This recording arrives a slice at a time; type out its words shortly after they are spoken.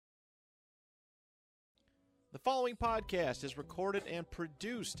The following podcast is recorded and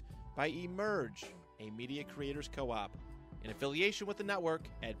produced by Emerge, a media creators co-op, in affiliation with the network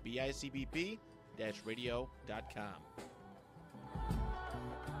at bicbp-radio.com.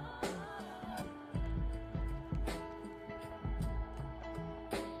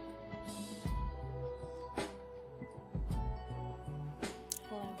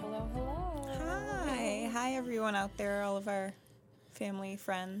 Hello. Hi everyone out there, all of our family,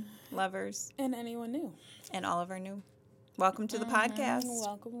 friend, lovers, And anyone new. and all of our new. Welcome to the podcast.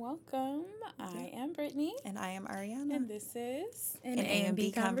 Welcome. I am Brittany. And I am Ariana. And this is An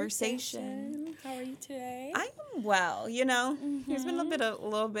A&B conversation. How are you today? I am well, There's been a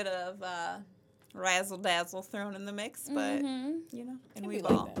little bit of razzle dazzle thrown in the mix, but and we've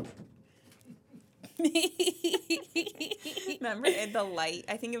all. Remember the light?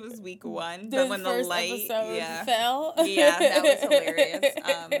 I think it was week 1, but when the light fell. Yeah, that was hilarious.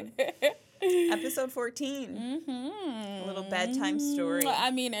 Episode 14. A little bedtime story.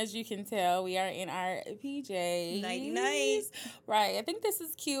 I mean, as you can tell, we are in our PJs. Nighty-night. Right. I think this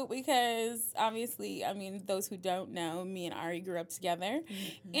is cute because, obviously, those who don't know, me and Ari grew up together.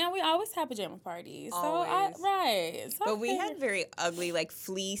 And we always have pajama parties. Always. So we had very ugly,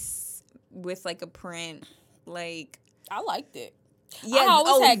 fleece with, a print, I liked it. Yeah, I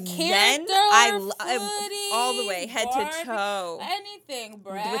always had character, all the way, head to toe. Anything,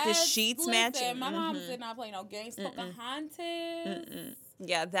 Brad. With the sheets matching. My mom did not play no games. Pocahontas.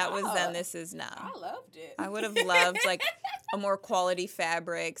 Yeah, that was then, this is now. I loved it. I would have loved, a more quality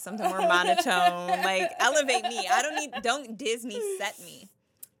fabric, something more monotone. Elevate me. Don't Disney set me.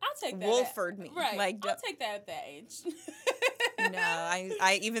 I'll take that. Wolford me. Right. I'll take that at that age. No,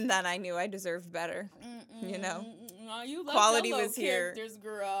 I even then I knew I deserved better. Oh, you love quality your was here.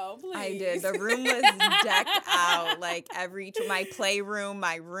 Girl, please. I did. The room was decked out, my playroom,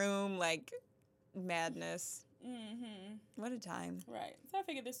 my room, madness. What a time. Right. So I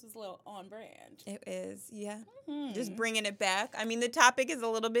figured this was a little on brand. It is, yeah. Just bringing it back. The topic is a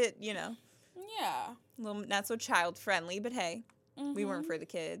little bit, Yeah. a little not so child friendly, but hey, we weren't for the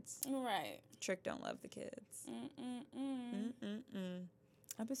kids. Right. Trick don't love the kids.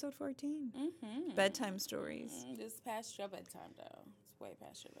 Episode 14. Bedtime stories. Just past your bedtime, though. It's way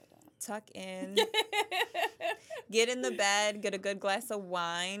past your bedtime. Tuck in. Get in the bed. Get a good glass of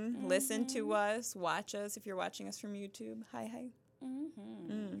wine. Listen to us. Watch us if you're watching us from YouTube. Hi.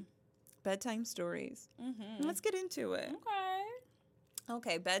 Bedtime stories. Let's get into it.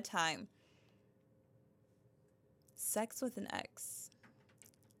 Okay, bedtime. Sex with an ex.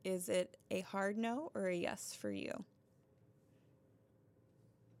 Is it a hard no or a yes for you?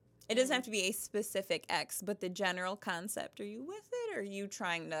 It doesn't have to be a specific ex, but the general concept. Are you with it, or are you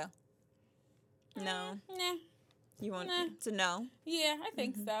trying to? No. Nah. You want? Nah. It's a no. Yeah, I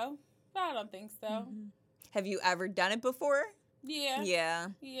think so. But I don't think so. Have you ever done it before? Yeah. Yeah.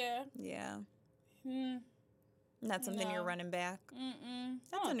 Yeah. Not something you're running back.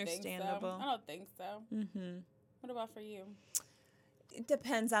 That's understandable. I don't think so. What about for you? It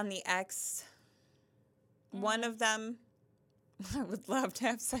depends on the ex. One of them, I would love to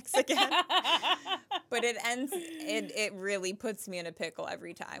have sex again. But it really puts me in a pickle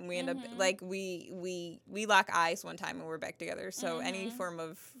every time. We end up, we lock eyes one time and we're back together. So any form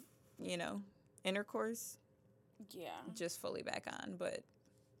of, intercourse, just fully back on. But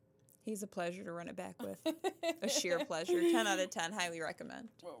he's a pleasure to run it back with. A sheer pleasure. 10 out of 10, highly recommend.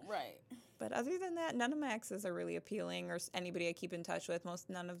 Right. But other than that, none of my exes are really appealing, or anybody I keep in touch with.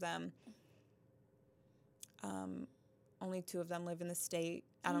 None of them. Only 2 of them live in the state.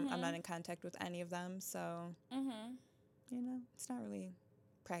 I'm not in contact with any of them, so it's not really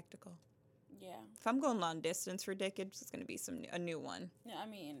practical. Yeah. If I'm going long distance for dick, it's just going to be a new one. Yeah,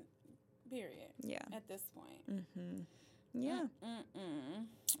 period. Yeah. At this point. Yeah.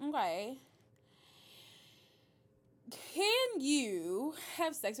 Okay. Can you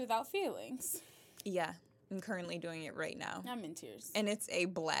have sex without feelings? Yeah. I'm currently doing it right now. I'm in tears. And it's a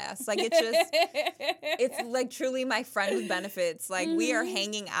blast. It's truly my friend with benefits. We are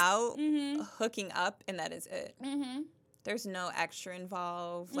hanging out, hooking up, and that is it. There's no extra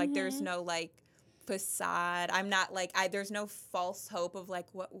involved. There's no, facade. I'm not, there's no false hope of,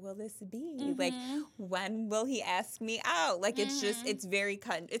 what will this be? When will he ask me out? It's very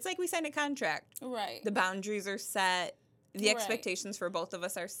it's like we signed a contract. Right. The boundaries are set. The expectations for both of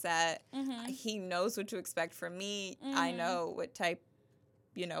us are set. He knows what to expect from me. I know what type,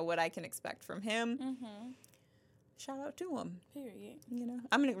 what I can expect from him. Shout out to him. Period.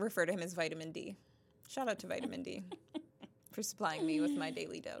 I'm going to refer to him as Vitamin D. Shout out to Vitamin D for supplying me with my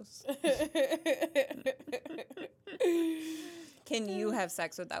daily dose. Can you have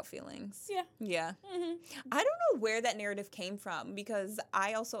sex without feelings? Yeah. Yeah. Mm-hmm. I don't know where that narrative came from because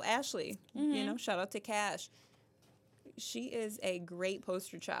I also, Ashley, shout out to Cash. She is a great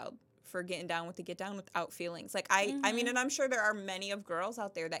poster child for getting down with the get down without feelings. Like, I mean, and I'm sure there are many of girls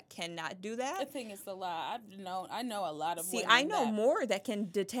out there that cannot do that. I think it's a lot. I know a lot of women. I know more that can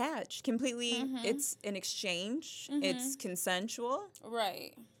detach completely. It's an exchange. It's consensual.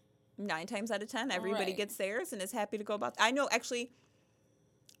 Right. 9 times out of 10, everybody gets theirs and is happy to go about. I know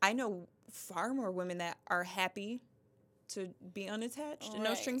far more women that are happy to be unattached and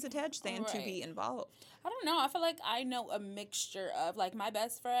no strings attached than to be involved. I don't know. I feel like I know a mixture of, like, my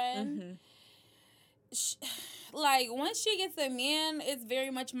best friend. Like, once she gets a man, it's very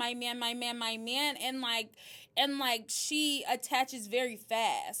much my man, and she attaches very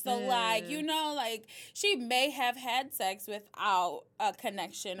fast. So like, like, she may have had sex without a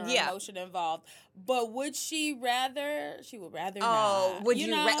connection or emotion involved, but would she rather? She would rather not. Would you?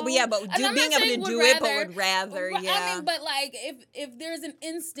 Being able to do it, but would rather. Yeah. I mean, but like, if there's an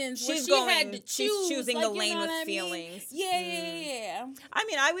instance where she's had to choose, she's choosing like, the lane with feelings. Yeah. I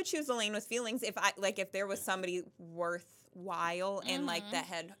mean, I would choose the lane with feelings if there was somebody worthwhile and like that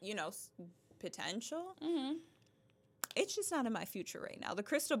had potential. It's just not in my future right now. The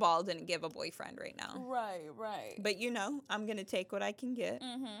crystal ball didn't give a boyfriend right now. Right. But I'm gonna take what I can get,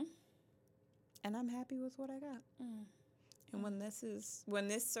 and I'm happy with what I got. And when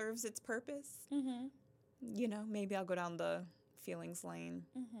this serves its purpose, maybe I'll go down the feelings lane.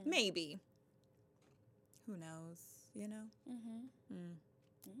 Maybe. Who knows?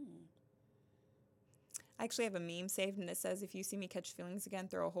 I actually have a meme saved, and it says, "If you see me catch feelings again,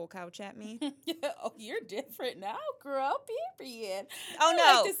 throw a whole couch at me." Oh, you're different now, girl. Period. Oh, no.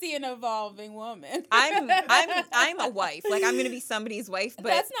 I like to see an evolving woman. I'm a wife. Like, I'm gonna be somebody's wife, but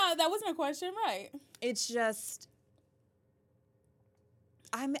that wasn't a question, right? It's just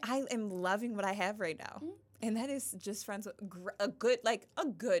I am loving what I have right now, and that is just friends with a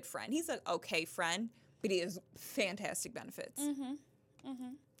good friend. He's an okay friend, but he has fantastic benefits.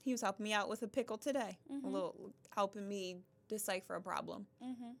 He was helping me out with a pickle today, a little helping me decipher a problem.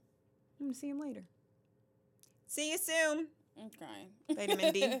 I'm gonna see him later. See you soon. Okay.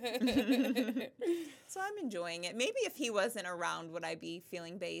 Vitamin D. So I'm enjoying it. Maybe if he wasn't around, would I be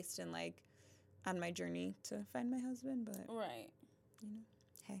feeling based and like on my journey to find my husband? But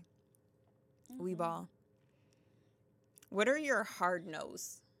hey, we ball. What are your hard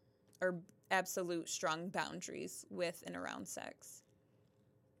no's or absolute strong boundaries with and around sex?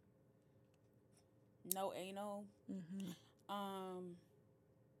 No anal.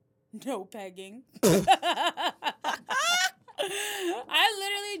 No pegging. I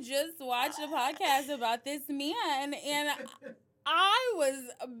literally just watched a podcast about this man, and I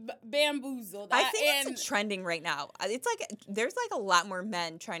was bamboozled. I think it's trending right now. It's like there's like a lot more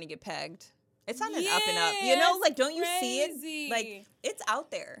men trying to get pegged. It's on an up and up. Like, don't you see it? Like, it's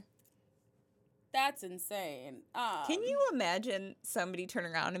out there. That's insane. Can you imagine somebody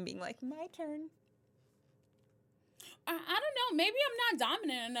turning around and being like, "My turn"? I don't know. Maybe I'm not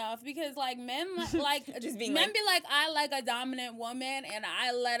dominant enough because, like, men like just being men be like, I like a dominant woman, and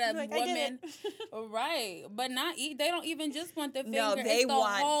I let a woman, right? But they don't even just want the finger. No, they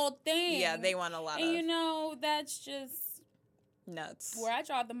want the whole thing. Yeah, they want a lot. And that's just nuts. Where I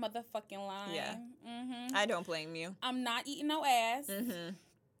draw the motherfucking line. Yeah. I don't blame you. I'm not eating no ass.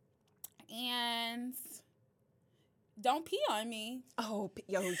 And don't pee on me. Oh,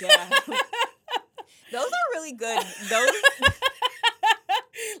 yeah. Those are really good.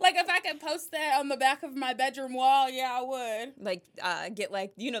 Like, if I could post that on the back of my bedroom wall, yeah, I would. Like, get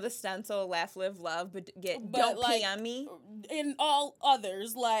the stencil, laugh, live, love, but don't pee on me. And all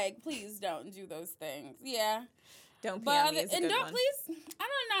others, like, please don't do those things. Yeah. Don't pee on me is a good one. Please,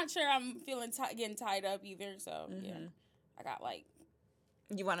 I'm not sure I'm feeling getting tied up either, so, yeah. I got, like.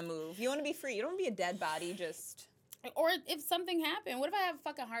 You want to move. You want to be free. You don't want to be a dead body, just. Or if something happened, what if I have a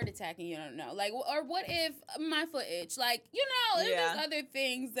fucking heart attack and you don't know? Like, or what if my foot itch? Like, if there's other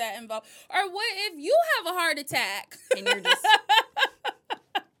things that involve. Or what if you have a heart attack? And you're just.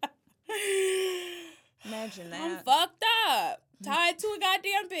 Imagine that. I'm fucked up. Tied to a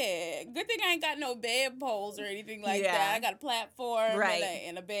goddamn bed. Good thing I ain't got no bed poles or anything like that. I got a platform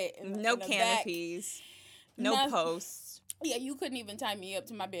and a bed. No canopies. No posts. Yeah, you couldn't even tie me up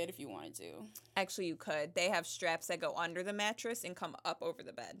to my bed if you wanted to. Actually, you could. They have straps that go under the mattress and come up over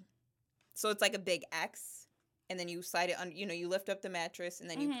the bed. So it's like a big X, and then you slide it on. You lift up the mattress, and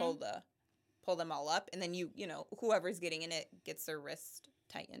then you pull them all up, and then whoever's getting in it gets their wrist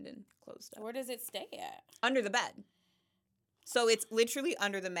tightened and closed up. Where does it stay at? Under the bed. So it's literally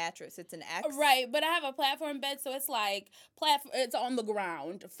under the mattress. It's an X. Right, but I have a platform bed, so it's like it's on the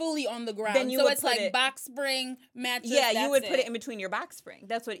ground, fully on the ground. Then you so would it's put like it, box spring mattress. Yeah, you would put it in between your box spring.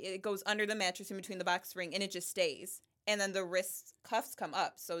 That's what it goes under the mattress in between the box spring, and it just stays. And then the wrist cuffs come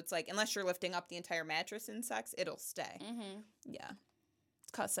up, so it's like unless you're lifting up the entire mattress in sex, it'll stay. Yeah,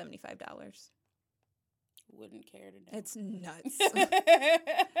 it costs $75. Wouldn't care to know. It's nuts.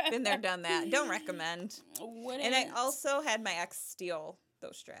 Been there, done that. Don't recommend. Wouldn't. And I also had my ex steal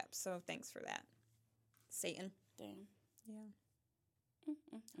those straps, so thanks for that, Satan. Damn. Yeah.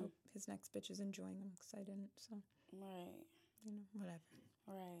 Hope his next bitch is enjoying them because I didn't. So. Right. You know, whatever.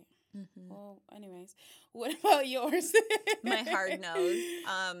 Right. Well, anyways, what about yours? My hard nose.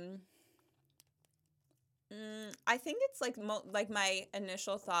 I think it's like my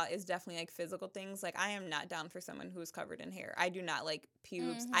initial thought is definitely like physical things. Like I am not down for someone who is covered in hair. I do not like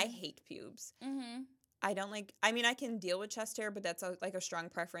pubes. I hate pubes. I don't like. I mean, I can deal with chest hair, but that's like a strong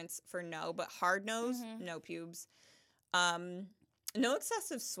preference for no. But hard nose, no pubes. No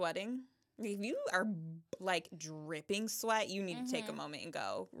excessive sweating. If you are like dripping sweat, you need to take a moment and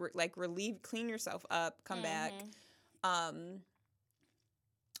go. Clean yourself up, come back.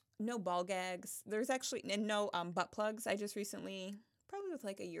 No ball gags. There's actually no butt plugs. I just recently, probably with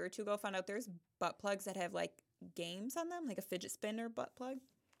like a year or two ago, found out there's butt plugs that have like games on them, like a fidget spinner butt plug.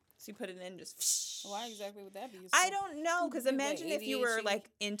 So you put it in, just. Why exactly would that be? I don't know, because imagine if you were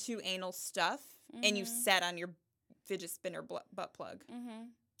like into anal stuff and you sat on your fidget spinner butt plug.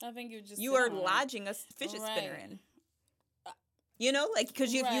 I think you are lodging a fidget spinner in. You know, like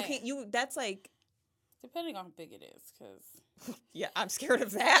because you can't that's like depending on how big it is, because yeah, I'm scared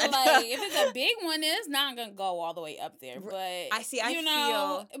of that. Like if it's a big one, it's not gonna go all the way up there. But I feel but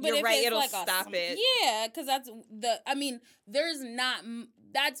you're if right. it's It'll like stop it. Yeah, because that's I mean, there's not.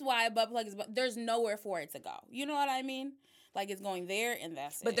 That's why a butt plug is. But there's nowhere for it to go. You know what I mean? Like it's going there and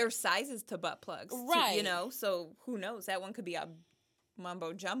that's it. But there's sizes to butt plugs, right? You know, so who knows? That one could be a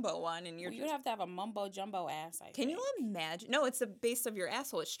mumbo jumbo one, and you'd have to have a mumbo jumbo ass. Can you imagine? No, it's the base of your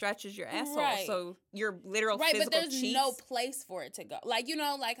asshole. It stretches your asshole, so your literal physical but there's cheeks. no place for it to go. Like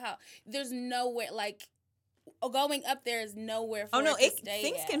like how there's nowhere like going up there is nowhere for it to stay.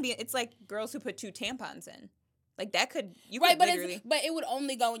 Things can be. It's like girls who put 2 tampons in, like that could could but literally. But it would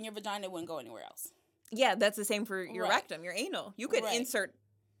only go in your vagina. It wouldn't go anywhere else. Yeah, that's the same for your rectum, your anal. You could insert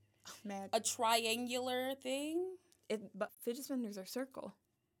a triangular thing. But fidget spinners are circle.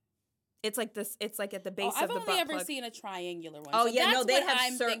 It's like this. It's like at the base of the butt plug. I've only ever seen a triangular one. Oh so yeah, no, they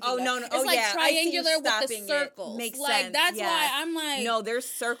have circle. Oh no, no, it's like yeah, triangular with the circles. Makes like, sense. That's why I'm like, no, there's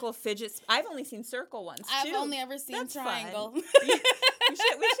circle fidgets. I've only seen circle ones. I've only ever seen triangle. we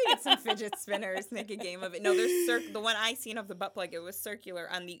should get some fidget spinners, make a game of it. No, there's the one I seen of the butt plug. It was circular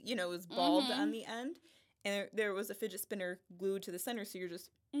on the, it was balled on the end, and there was a fidget spinner glued to the center. So you're just.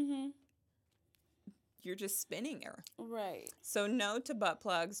 You're just spinning her. Right. So no to butt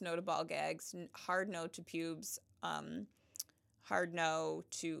plugs, no to ball gags, hard no to pubes, hard no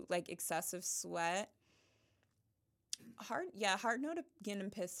to like excessive sweat. Hard no to getting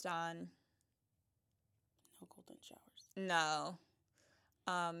pissed on. No golden showers. No.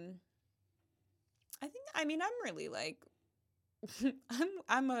 I'm really like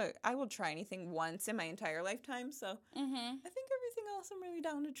I will try anything once in my entire lifetime, so I think everything else I'm really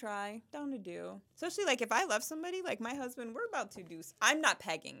down to try, down to do. Especially like if I love somebody, like my husband, we're about to do. I'm not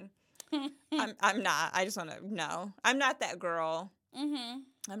pegging. I'm not. I just want to no. I'm not that girl.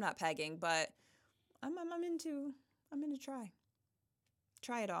 I'm not pegging, but I'm into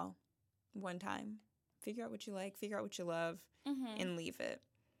try it all one time. Figure out what you like, figure out what you love, and leave it.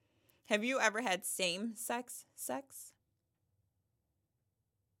 Have you ever had same-sex sex?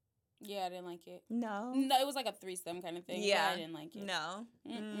 Yeah, I didn't like it. No, it was like a threesome kind of thing. Yeah, I didn't like it. No,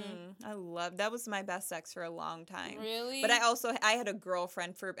 that was my best sex for a long time. Really? But I had a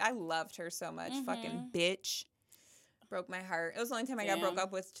girlfriend I loved her so much. Fucking bitch, broke my heart. It was the only time I got broke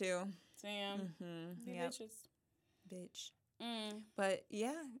up with too. Damn. Yeah. Bitch. But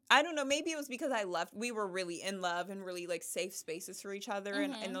yeah, I don't know. Maybe it was because we were really in love and really like safe spaces for each other.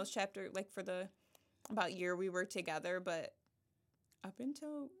 And in those chapters, like for the about year we were together, but. Up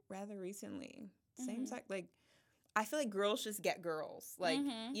until rather recently, same sex, like, I feel like girls just get girls. Like,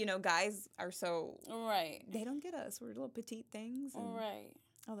 guys are so... Right. They don't get us. We're little petite things. Right.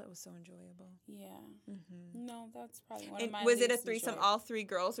 Oh, that was so enjoyable. Yeah. No, that's probably one of my Was it a threesome, all 3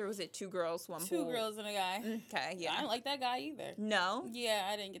 girls, or was it 2 girls, 1 2 girls and a guy. Okay, yeah. I didn't like that guy either. No? Yeah,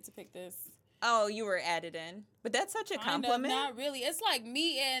 I didn't get to pick this. Oh, you were added in. But that's such a compliment. Not really. It's like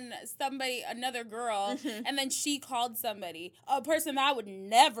me and somebody, another girl, and then she called somebody, a person that I would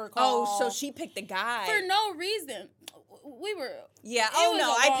never call. Oh, so she picked the guy. For no reason. We were... Yeah, oh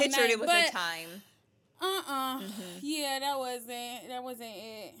no, I pictured it with a time. Yeah, that wasn't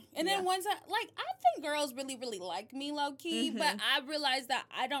it. And then once I think girls really, really like me low key, but I realized that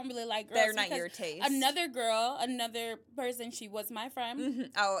I don't really like girls. They're not your taste. Another person, she was my friend.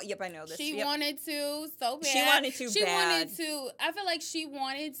 Oh, yep, I know this. She wanted to so bad. She wanted to. I feel like she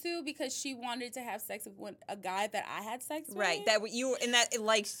wanted to because she wanted to have sex with a guy that I had sex with. Right, that it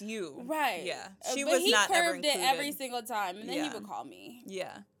likes you. Right. Yeah. She was not ever included. But he curved it every single time, and then he would call me.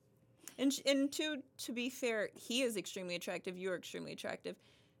 Yeah. And to be fair, he is extremely attractive. You are extremely attractive.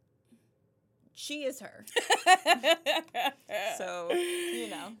 She is her. So,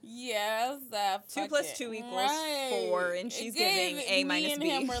 Yes. 2 + 2 = 4, and she's giving A minus B.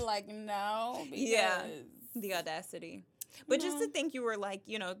 Me and him were like, no. Yeah. The audacity. But just to think you were like,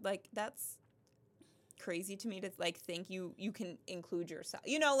 that's crazy to me to like think you can include yourself.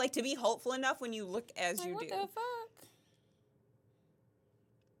 Like to be hopeful enough when you look as you what do. What the fuck?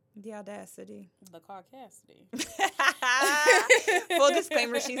 The audacity. The caucasity. Full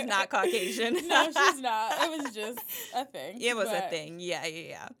disclaimer, she's not Caucasian. No, she's not. It was just a thing. It was a thing. Yeah.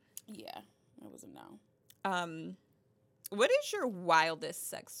 Yeah, it was a no. What is your wildest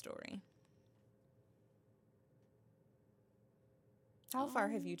sex story? How far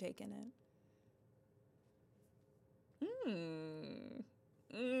have you taken it?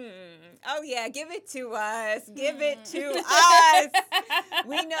 Oh, yeah, give it to us. Give it to us.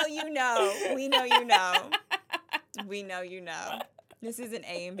 We know you know. We know you know. We know you know. This is an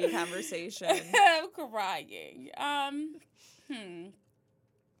A and B conversation. I'm crying.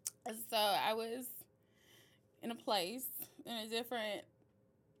 So I was in a place, in a different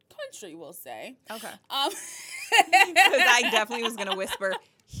country, we'll say. Okay. Because I definitely was going to whisper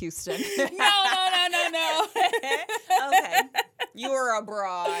Houston. No. Okay. You were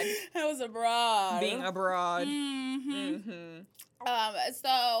abroad. I was abroad. Being abroad.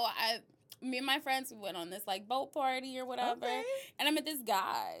 So me and my friends went on this like boat party or whatever, and I met this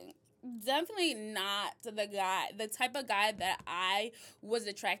guy. Definitely not the type of guy that I was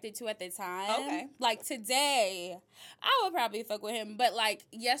attracted to at the time. Okay. Like today, I would probably fuck with him, but like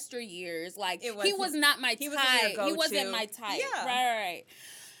yesteryears, like he was not my type. He wasn't my type. Yeah. Right.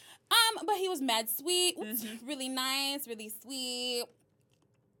 But he was mad sweet, really nice, really sweet.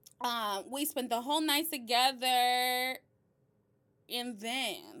 We spent the whole night together, and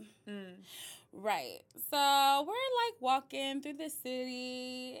then, right. So we're like walking through the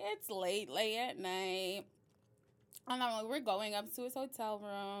city. It's late at night. And we're going up to his hotel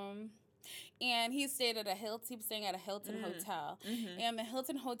room. And he stayed at he was staying at a Hilton hotel. And the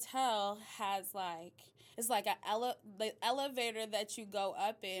Hilton hotel has like, it's like the elevator that you go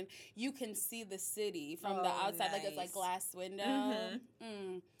up in, you can see the city from the outside. Nice. Like it's like glass window.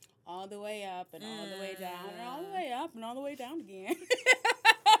 All the way up and all the way down and all the way up and all the way down again.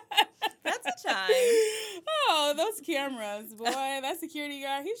 That's a time. Oh, those cameras, boy. That security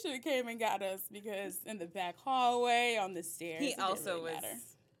guard, he should have came and got us because in the back hallway, on the stairs. He also was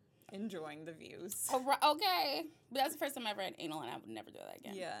enjoying the views. Oh, okay. But that's the first time I ever had anal, and I would never do that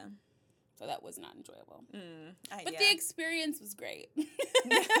again. Yeah. So that was not enjoyable. But the experience was great.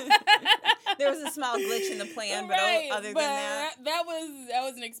 There was a small glitch in the plan, but other than that. That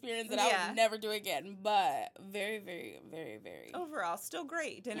was an experience that I would never do again. But very, very, very, very. Overall, still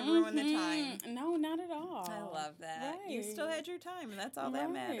great. Didn't ruin the time. No, not at all. I love that. Right. You still had your time, and that's all that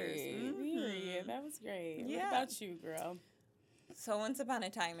matters. Period. That was great. Yeah. What about you, girl? So once upon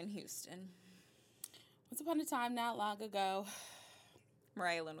a time in Houston. Once upon a time not long ago.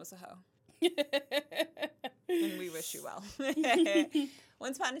 Mariah Lynn was a hoe. And we wish you well.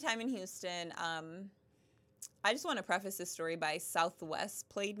 Once upon a time in Houston, I just want to preface this story by Southwest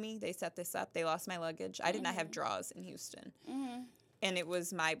played me. They set this up. They lost my luggage. I did not have draws in Houston. And it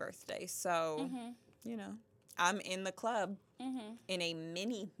was my birthday. So, I'm in the club in a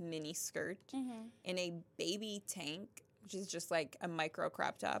mini skirt, in a baby tank, which is just like a micro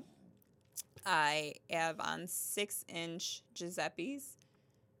crop top. I have on 6-inch Giuseppe's.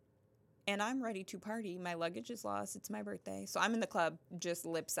 And I'm ready to party. My luggage is lost. It's my birthday. So I'm in the club, just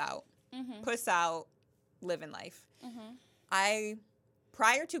lips out, puss out, living life. I,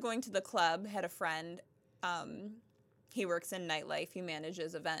 prior to going to the club, had a friend. He works in nightlife. He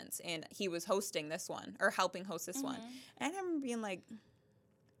manages events. And he was hosting this one, or helping host this one. And I remember being like,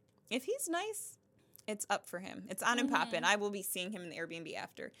 if he's nice, it's up for him. It's on and poppin'. I will be seeing him in the Airbnb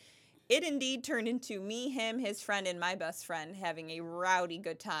after. it indeed turned into me, him, his friend, and my best friend having a rowdy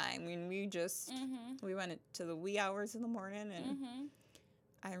good time. I mean, we went to the wee hours in the morning, and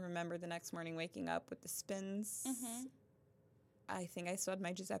I remember the next morning waking up with the spins. I think I still had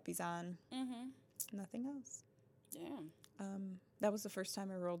my Giuseppe's on. Nothing else. Yeah. That was the first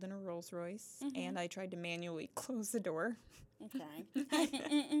time I rolled in a Rolls Royce, and I tried to manually close the door. Okay.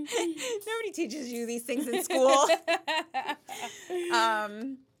 Nobody teaches you these things in school.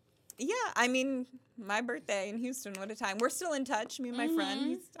 Yeah, I mean, my birthday in Houston, what a time. We're still in touch, me and my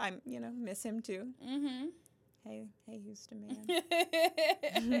friend. Miss him too. Hey, Houston,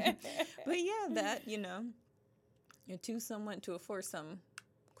 man. But yeah, that, your twosome went to a foursome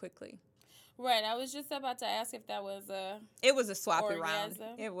quickly. Right, I was just about to ask if that was It was a swap orgasm.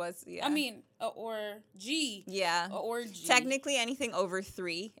 around. It was, yeah. I mean, a orgy. Yeah. A orgy. Technically, anything over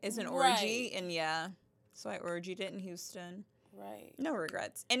 3 is an orgy, and yeah. So I orgied it in Houston. Right. No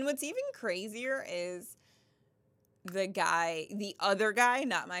regrets. And what's even crazier is the other guy,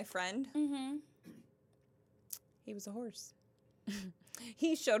 not my friend. He was a horse.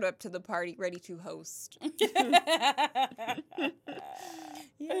 He showed up to the party ready to host. Yeah,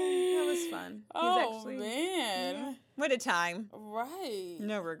 that was fun. Man. Yeah. What a time. Right.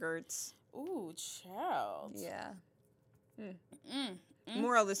 No regrets. Ooh, child. Yeah.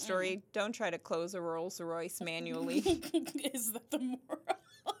 Moral of the story, don't try to close a Rolls Royce manually. Is that the moral?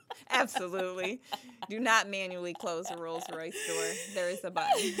 Absolutely. Do not manually close a Rolls Royce door. There is a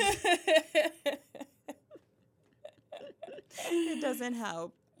button. It doesn't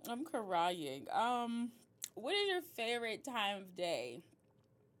help. I'm crying. What is your favorite time of day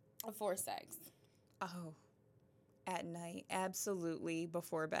for sex? Oh, at night. Absolutely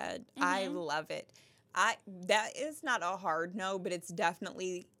before bed. I love it. That is not a hard no, but it's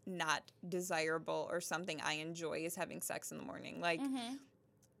definitely not desirable or something I enjoy is having sex in the morning. Like,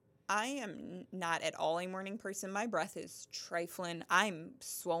 I am not at all a morning person. My breath is trifling. I'm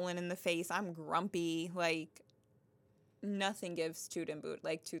swollen in the face. I'm grumpy. Like, nothing gives toot and boot.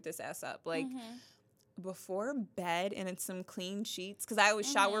 Like, toot this ass up. Like, before bed and it's some clean sheets, because I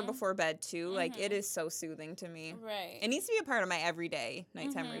always shower before bed too. Like, it is so soothing to me. Right. It needs to be a part of my everyday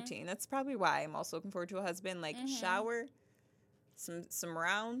nighttime routine. That's probably why I'm also looking forward to a husband. Like, shower, some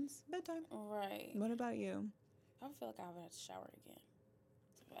rounds, bedtime. Right. What about you? I feel like I would have to shower again.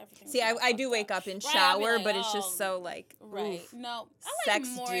 See, I do wake up and shower, but it's just so like, oof, no, I like sex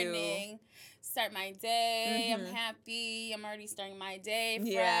morning. Start my day. I'm happy. I'm already starting my day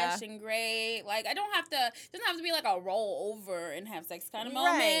fresh and great. Like, it doesn't have to be like a roll over and have sex kind of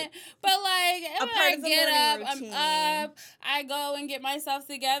moment. Right. But like, A when part I of the get up, morning I'm up. I go and get myself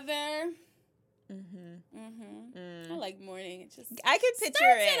together. I like morning. It just I could picture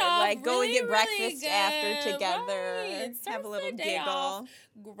it like go and get breakfast after together, right. have a little giggle.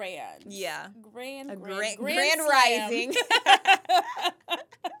 Grand. Yeah. Grand rising.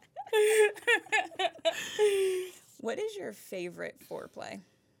 What is your favorite foreplay?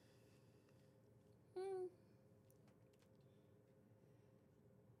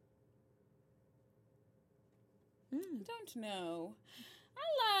 I don't know.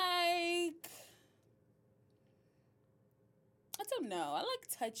 I don't know. I like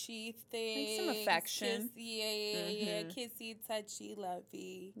touchy things. Like some affection. Yeah. Kissy, touchy,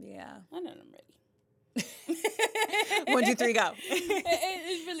 lovey. Yeah. I know I'm ready. 1, 2, 3, go.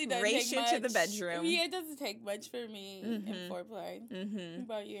 It really doesn't Race take much. you to the bedroom. Yeah, it doesn't take much for me in foreplay. What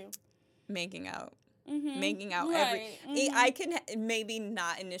about you? Making out. Making out right. I can maybe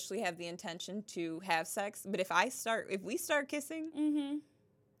not initially have the intention to have sex, but if we start kissing,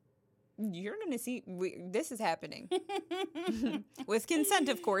 you're gonna see this is happening with consent,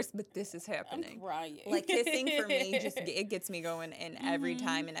 of course, but this is happening. I'm crying. Like, kissing for me it gets me going in every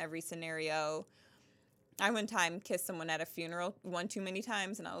time, in every scenario. I one time kissed someone at a funeral one too many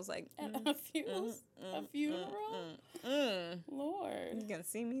times, and I was like, at a funeral? Lord, you're gonna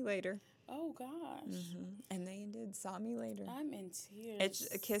see me later. Oh gosh. And they indeed saw me later. I'm in tears.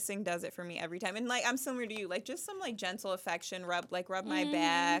 Kissing does it for me every time. And like, I'm similar to you, like just some like gentle affection, rub my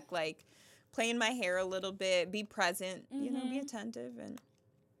back, like play in my hair a little bit, be present, be attentive, and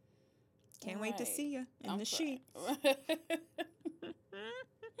can't wait to see you in the sheets.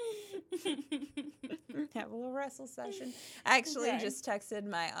 Have a little wrestle session. I actually just texted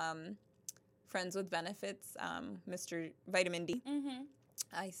my friends with benefits, Mr. Vitamin D.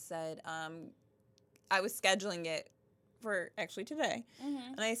 I said, I was scheduling it for actually today.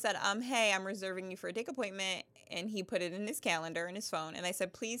 And I said, hey, I'm reserving you for a dick appointment. And he put it in his calendar in his phone. And I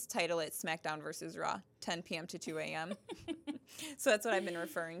said, please title it SmackDown versus Raw, 10 p.m. to 2 a.m. So that's what I've been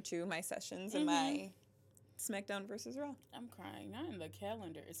referring to, my sessions and my SmackDown versus Raw. I'm crying. Not in the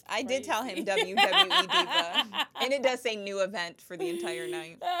calendar. It's I crazy. did tell him WWE Diva. And it does say new event for the entire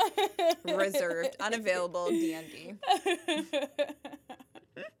night. Reserved. Unavailable. DND.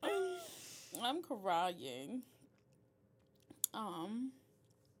 I'm crying. I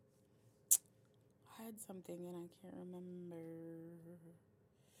had something and I can't remember.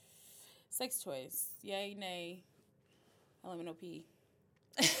 Sex toys. Yay, nay. LMNOP.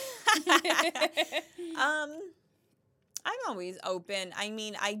 I'm always open. I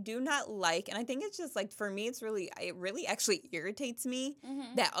mean, I do not like, and I think it's just like, for me, it really actually irritates me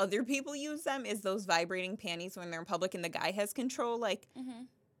that other people use them, is those vibrating panties when they're in public and the guy has control. Like,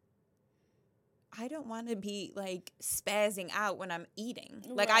 I don't want to be, like, spazzing out when I'm eating.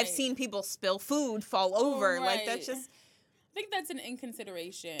 Like, I've seen people spill food, fall over. Like, that's just... I think that's an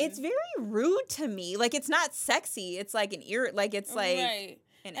inconsideration. It's very rude to me. Like, it's not sexy. It's like an it's like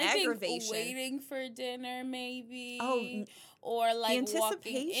an aggravation. Think waiting for dinner, maybe. Oh, or like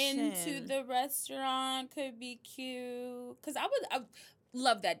walking into the restaurant could be cute. Because I would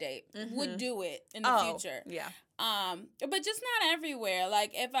love that date. Would do it in the future. Yeah. But just not everywhere.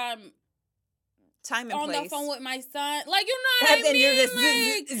 Like, if I'm time and on place. the phone with my son, like, you know what I mean?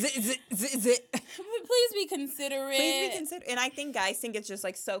 Please be considerate. Please be considerate. And I think guys think it's just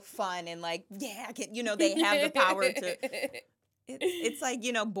like so fun and like, yeah, they have the power to. It's like,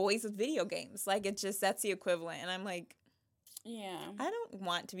 boys with video games. Like, it's just, that's the equivalent. And I'm like, yeah, I don't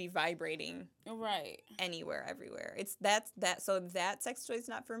want to be vibrating anywhere, everywhere. It's so that sex toy is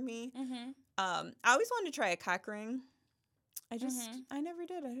not for me. I always wanted to try a cock ring. I never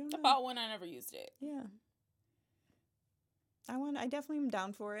did. I don't know. I bought one. I never used it. Yeah. I definitely am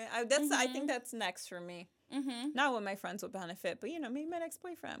down for it. I think that's next for me. Not what my friends would benefit, but maybe my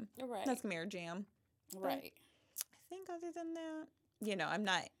ex-boyfriend. Right. That's gonna be our jam. Right. But I think other than that, I'm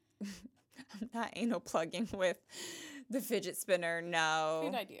not anal plugging with the fidget spinner. No.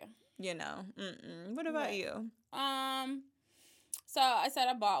 Good idea. What about you? So I said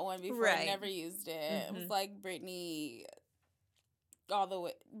I bought one before. Right. I never used it. It was like Britney. All the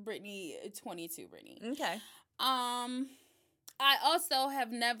way, Britney 22, Britney. Okay. I also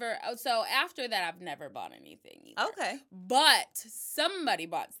have never. So after that, I've never bought anything either. Okay. But somebody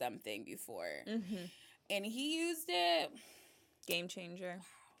bought something before, and he used it. Game changer. Wow,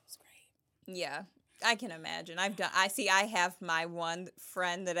 it was great. Yeah, I can imagine. I have my one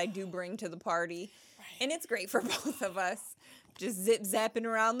friend that I do bring to the party, and it's great for both of us. Just zip zapping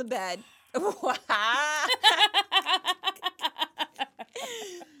around the bed.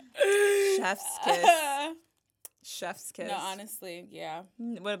 Chef's kiss. Chef's kiss. No, honestly, yeah.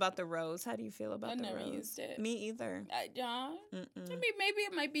 What about the rose? How do you feel about the rose? I never used it. Me either. I don't. I mean, maybe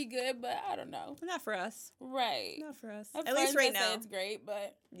it might be good, but I don't know. Not for us. Right. Not for us. At least right now. It's great,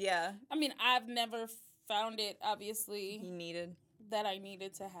 but yeah. I mean, I've never found it. Obviously, that I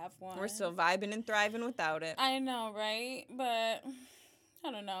needed to have one. We're still vibing and thriving without it. I know, right? But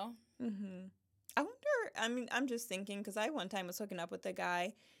I don't know. I wonder. I mean, I'm just thinking because I one time was hooking up with a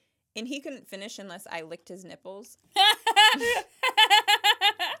guy. And he couldn't finish unless I licked his nipples.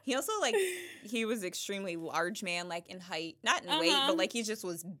 He also, he was extremely large man, in height. Not in weight, but, he just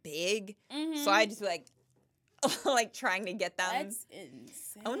was big. So I just, trying to get them. That's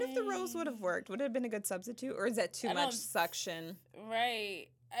insane. I wonder if the rose would have worked. Would it have been a good substitute? Or is that too much suction? Right.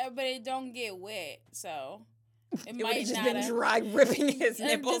 But it don't get wet, so it would might have just not been dry ripping his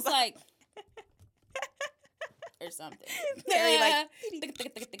nipples. Just or something. Very that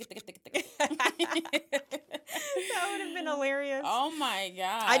would have been hilarious. Oh my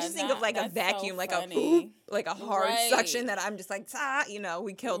god! I just think of a vacuum, so a poop, a hard suction that I'm just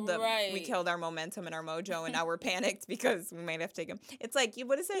we killed Right. We killed our momentum and our mojo, and now we're panicked because we might have to take him. It's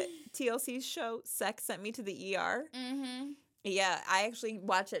what is it? TLC's show, Sex Sent Me to the ER. Yeah, I actually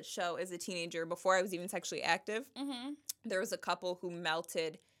watched that show as a teenager before I was even sexually active. There was a couple who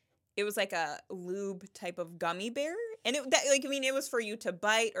melted. It was like a lube type of gummy bear. And it was for you to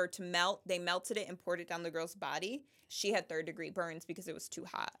bite or to melt. They melted it and poured it down the girl's body. She had 3rd-degree burns because it was too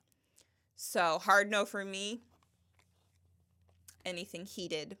hot. So, hard no for me. Anything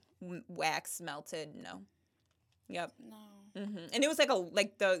heated, wax, melted, no. Yep. No. And it was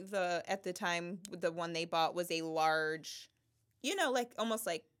the at the time, the one they bought was a large, almost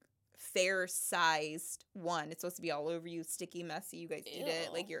fair-sized one. It's supposed to be all over you, sticky, messy. You guys eat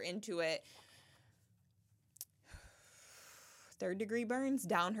it, you're into it. 3rd-degree burns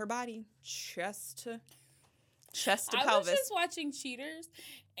down her body, chest to pelvis. I was just watching Cheaters,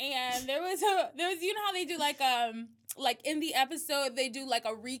 and there was how they do in the episode they do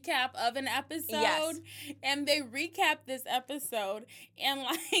a recap of an episode. Yes. And they recap this episode and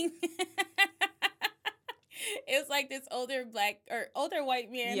It's like this older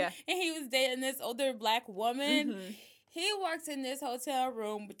white man, Yeah. and he was dating this older black woman. Mm-hmm. He walks in this hotel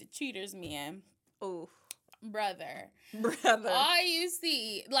room with the cheaters man. Ooh. Brother. Brother. All you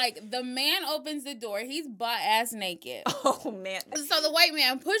see, like, the man opens the door. He's butt-ass naked. Oh, man. So the white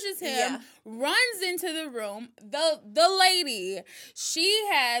man pushes him, Yeah. runs into the room. The lady, she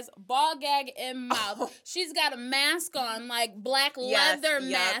has ball gag in mouth. Oh. She's got a mask on, like black Yes, leather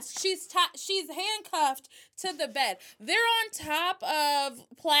yep. mask. She's handcuffed to the bed. They're on top of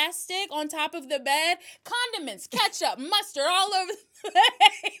plastic, on top of the bed. Condiments, ketchup, mustard all over the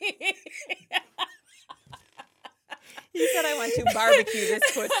place. He said, I want to barbecue this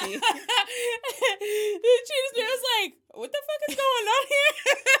pussy. The cheaters man was like, what the fuck is going on here?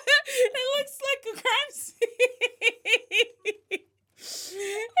 It looks like a crime scene.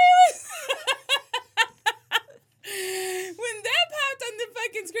 When that popped on the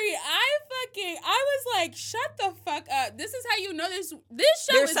fucking screen, I was like, shut the fuck up. This is how you know this show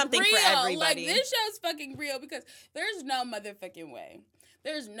There's is something real. for everybody. Like, this show's fucking real because there's no motherfucking way.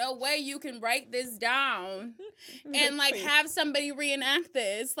 There's no way you can write this down and, like, have somebody reenact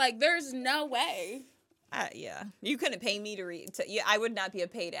this. Like, there's no way. Yeah. You couldn't pay me to read. I would not be a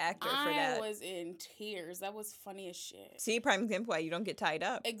paid actor for that. I was in tears. That was funny as shit. See, prime example why you don't get tied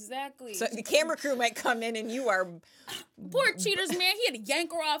up. Exactly. So the camera crew might come in and you are... Poor cheaters, man. He had to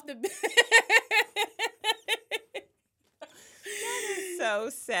yank her off the bed. That is so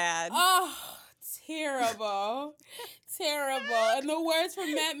sad. Oh, terrible. Terrible. And the words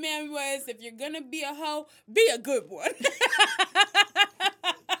from that man was, if you're going to be a hoe, be a good one.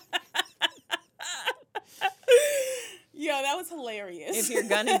 Yo, that was hilarious. If you're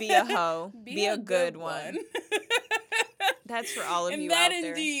going to be a hoe, be a good one. That's for all of and you that out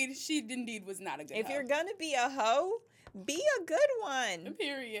there. she indeed was not a good If hoe. you're going to be a hoe, be a good one.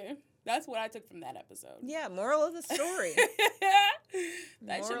 Period. That's what I took from that episode. Yeah, moral of the story.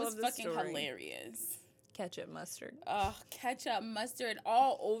 That shit Moral was of the fucking story. hilarious. Ketchup, mustard. Ketchup, mustard,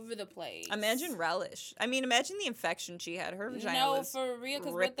 all over the place. Imagine relish. I mean, imagine the infection she had. Her vagina No, was for real,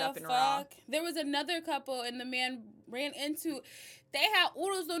 because what ripped the up and raw. fuck? There was another couple, and the man ran into... They had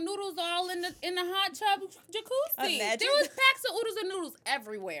oodles of noodles all in the hot tub jacuzzi. Imagine- There was packs of oodles of noodles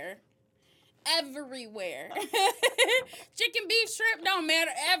everywhere. Everywhere. Chicken, beef, shrimp, don't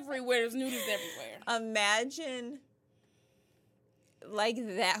matter. Everywhere. There's noodles everywhere. Imagine, like,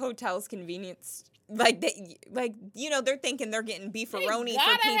 that hotel's convenience. Like, they're thinking they're getting beefaroni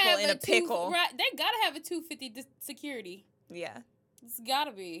for people in a pickle. They gotta have a $250 security. Yeah. It's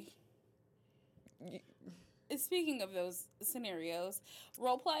gotta be. Speaking of those scenarios,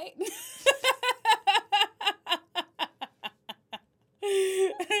 role play.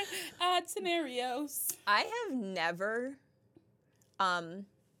 Odd scenarios. I have never, I'm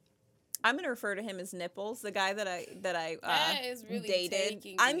gonna refer to him as Nipples, the guy that I That is really dated.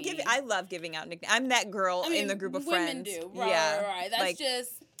 taking I'm me. giving. I love giving out nicknames. I'm that girl in the group of women friends. do. Right, yeah, right. That's like,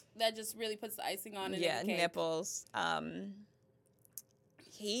 that just really puts the icing on it. yeah, Nipples.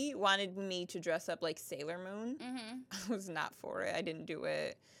 He wanted me to dress up like Sailor Moon. Mm-hmm. I was not for it. I didn't do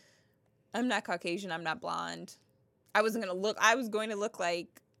it. I'm not Caucasian. I'm not blonde. I was going to look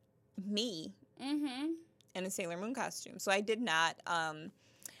like me in a Sailor Moon costume. So I did not. I'm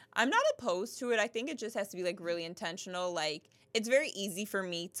not opposed to it. I think it just has to be, like, really intentional. Like, it's very easy for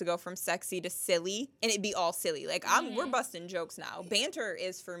me to go from sexy to silly, and it'd be all silly. Like, we're busting jokes now. Banter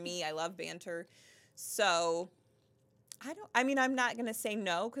is for me. I love banter. So, I'm not going to say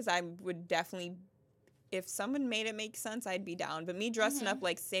no, because I would definitely, if someone made it make sense, I'd be down. But me dressing up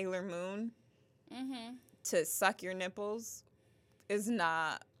like Sailor Moon to suck your nipples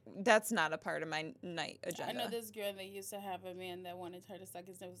that's not a part of my night agenda. I know this girl that used to have a man that wanted her to suck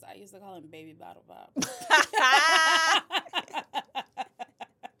his nipples. I used to call him Baby Bottle Pop.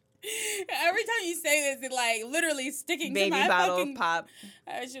 Every time you say this, it, like, literally sticking Baby to my Bottle fucking... Pop.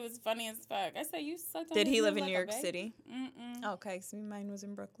 That shit was funny as fuck. I said, you sucked on Did his he live nipples in New like a York baby? City? Mm-mm. Okay, so mine was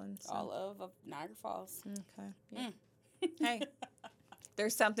in Brooklyn. So. All of Niagara Falls. Okay. Yeah. Hey,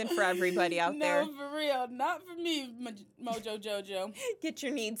 there's something for everybody out there. No, for real. Not for me, Mojo Jojo. Get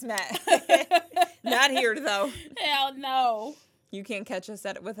your needs met. Not here, though. Hell no. You can't catch us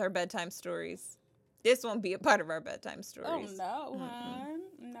with our bedtime stories. This won't be a part of our bedtime Oh, stories. no, hon.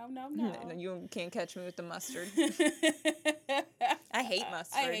 No. No, you can't catch me with the mustard. I hate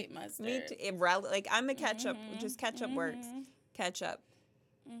mustard. I hate mustard. Me too. I'm a ketchup. Just ketchup works. Ketchup.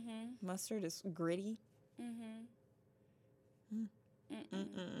 Mustard is gritty.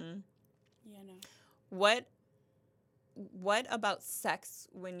 Yeah, no. What about sex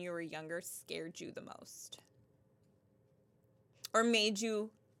when you were younger scared you the most? Or made you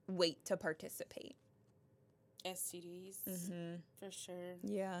wait to participate? STDs, for sure.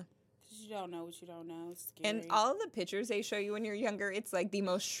 Yeah. Because you don't know what you don't know. It's scary. And all the pictures they show you when you're younger, it's like the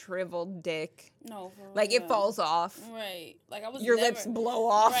most shriveled dick. No, for like real. It falls off. Right. Like I was Your lips blow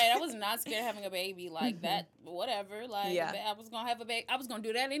off. Right. I was not scared of having a baby like that. Whatever. Like I was gonna have a baby. I was gonna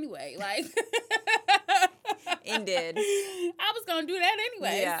do that anyway. Like. Indeed. I was gonna do that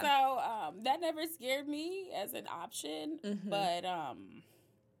anyway. Yeah. So that never scared me as an option. But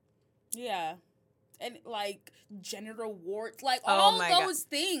yeah. And like genital warts, like all those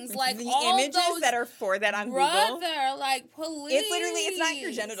things, like the all images those that are for that on Google. Like police. It's literally, it's not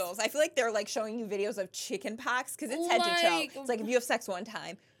your genitals. I feel like they're like showing you videos of chicken pox because it's head to toe. It's like if you have sex one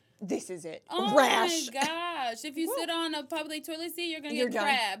time, this is it. Oh rash. My gosh! If you sit on a public toilet seat, you're gonna get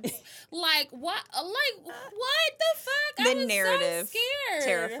crabs. Like what? Like what the fuck? The narrative. So scared.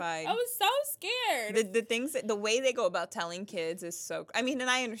 Terrified. I was so scared. The things that the way they go about telling kids is so. I mean, and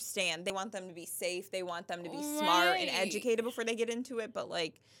I understand they want them to be safe. They want them to be smart and educated before they get into it. But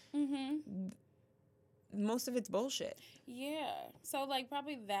like, most of it's bullshit. Yeah. So like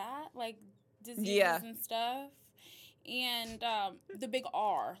probably that like diseases and stuff. And the big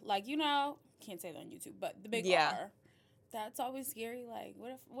R, like, you know, can't say that on YouTube, but the big R, that's always scary. Like,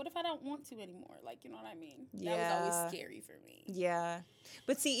 what if I don't want to anymore? Like, you know what I mean? That was always scary for me. Yeah.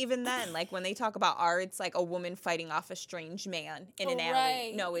 But see, even then, like, when they talk about R, it's like a woman fighting off a strange man in an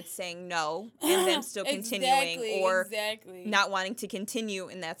alley. No, it's saying no, and then still continuing, or not wanting to continue,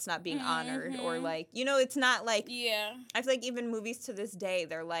 and that's not being honored, or like, you know, it's not like, I feel like even movies to this day,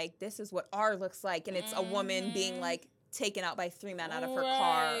 they're like, this is what R looks like, and it's a woman being like, taken out by 3 men out of her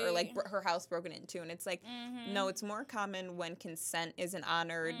car, or like her house broken into, and it's like no, it's more common when consent isn't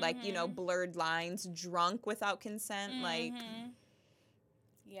honored, like, you know, blurred lines, drunk without consent, like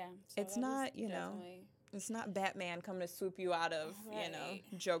so it's not, you know, it's not Batman coming to swoop you out of you know,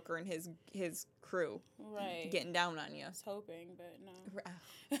 Joker and his crew getting down on you. I was hoping, but no.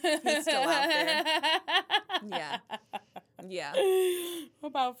 He's still out there. Yeah. What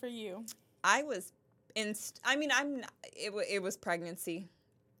about for you? I was it was pregnancy.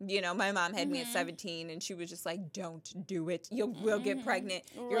 You know, my mom had me at 17, and she was just like, don't do it. You will get pregnant.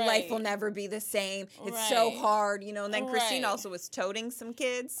 Your life will never be the same. It's so hard, you know. And then Christine also was toting some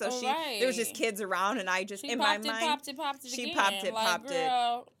kids. So there was just kids around, and I just, in my mind, she popped it.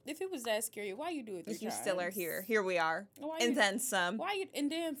 Girl, if it was that scary, why you do it 3 times? You still are here. Here we are. Then some. And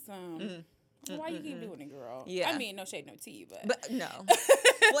then some. Why you keep doing it, girl? Yeah. I mean, no shade, no tea, but no.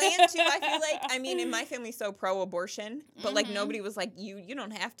 Well, and too, I feel like, I mean, in my family, so pro-abortion, but like nobody was like, you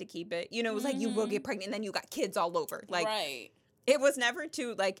don't have to keep it. You know, it was like, you will get pregnant, and then you got kids all over. Like, it was never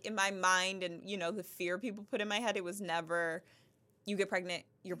too, like, in my mind, and, you know, the fear people put in my head, it was never, you get pregnant,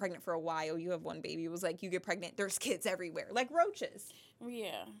 you're pregnant for a while, you have one baby. It was like, you get pregnant, there's kids everywhere, like roaches.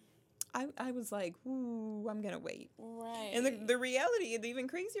 Yeah. I was like, ooh, I'm going to wait. Right. And the reality, the even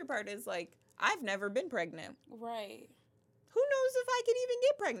crazier part is, like, I've never been pregnant. Right. Who knows if I could even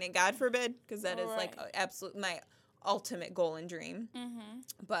get pregnant? God forbid, because that is like my ultimate goal and dream.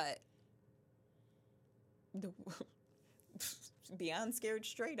 But beyond scared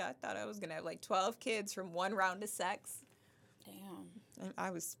straight, I thought I was gonna have like 12 kids from one round of sex. Damn. And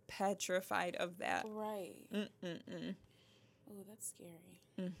I was petrified of that. Right. Oh, that's scary.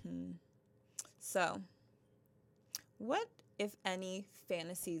 So, what, if any,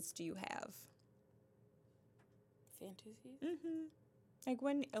 fantasies do you have? Fantasies?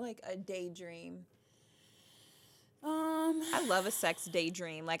 Like a daydream. I love a sex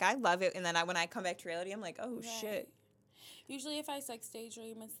daydream. Like, I love it, and then when I come back to reality, I'm like, oh shit. Usually, if I sex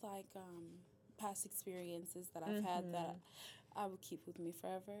daydream, it's like past experiences that I've had that I would keep with me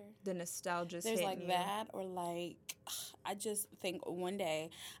forever. The nostalgia's There's hitting like that, or like I just think one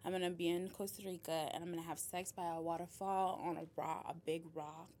day I'm gonna be in Costa Rica and I'm gonna have sex by a waterfall on a big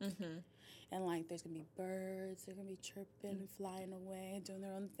rock. And, like, there's going to be birds. They're going to be chirping and flying away, doing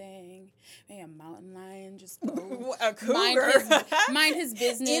their own thing. Maybe a mountain lion just go. A cougar. Mind his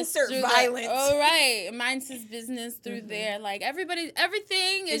business. Insert violence. Oh, right. Minds his business through there. Like,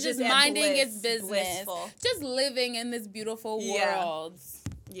 everything is just minding its business. Blissful. Just living in this beautiful world.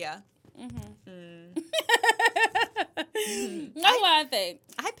 Yeah. That's what I think.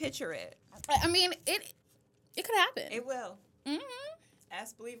 I picture it. I mean, it could happen. It will.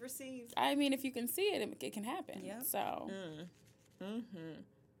 Ask, believe, receive. I mean, if you can see it, it can happen. Yeah. So.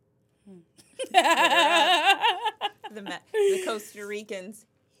 The Costa Ricans,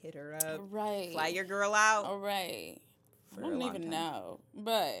 hit her up. Right. Fly your girl out. All right. I don't even know,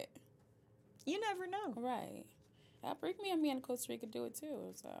 but. You never know. Right. Bring me and me in Costa Rica do it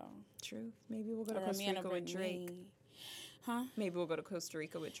too. So. True. Maybe we'll go to Costa Rica with Drake. Huh? Maybe we'll go to Costa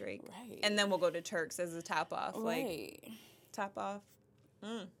Rica with Drake. Right. And then we'll go to Turks as a top off. Right. Like, top off.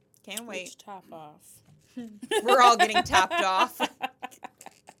 Can't wait. Which top off? We're all getting topped off.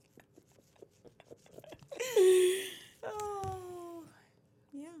 Oh,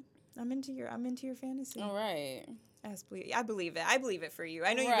 yeah. I'm into your fantasy. All right. I believe it. I believe it for you.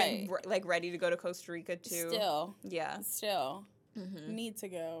 I know you've been like ready to go to Costa Rica too. Still. Yeah. Still. Mm-hmm. Need to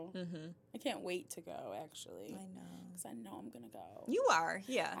go. Mm-hmm. I can't wait to go, actually. I know. Because I know I'm going to go. You are,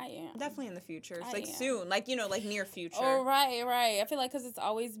 yeah. I am. Definitely in the future. It's I like am. soon. Like, like near future. Oh, right. I feel like because it's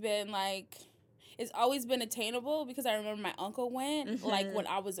always been attainable because I remember my uncle went like when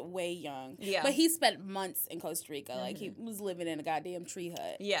I was way young. Yeah. But he spent months in Costa Rica. Like he was living in a goddamn tree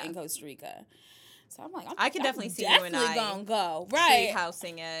hut in Costa Rica. So I'm like, I could definitely see you and I gonna go. Right. Tree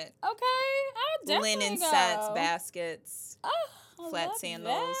housing it. Okay. I'll definitely Linen go. sets, baskets, I flat love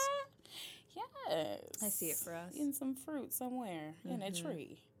sandals. That. Yes. I see it for us. Eating some fruit somewhere in a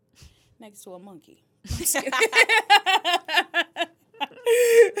tree next to a monkey.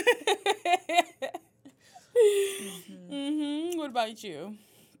 What about you?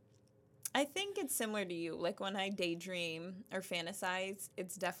 I think it's similar to you. Like when I daydream or fantasize,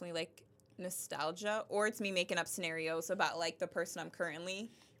 it's definitely like nostalgia, or it's me making up scenarios about like the person I'm currently,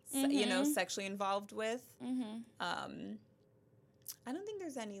 sexually involved with. I don't think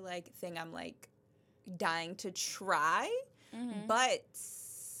there's any like thing I'm like dying to try, but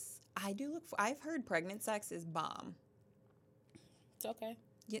I do look for. I've heard pregnant sex is bomb. It's okay.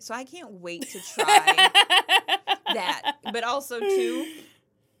 Yeah, so I can't wait to try that. But also too,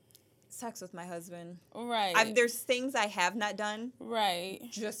 sex with my husband. Right. There's things I have not done. Right.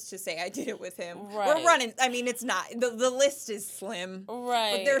 Just to say I did it with him. Right. We're running. I mean, it's not the list is slim.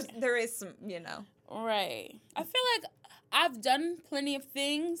 Right. But there is some, Right. I feel like I've done plenty of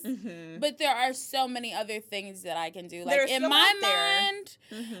things, but there are so many other things that I can do. Like in my mind,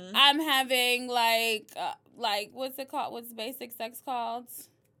 I'm having like what's it called? What's basic sex called?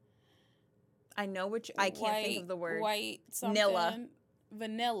 I know which I can't think of the word. White something.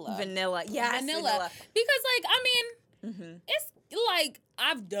 Vanilla. Yes, vanilla. Because like I mean, it's like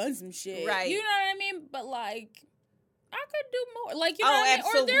I've done some shit. Right. You know what I mean? But like I could do more. Like you know what I mean?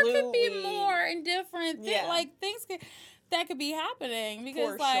 Absolutely. Or there could be more and different like things that could be happening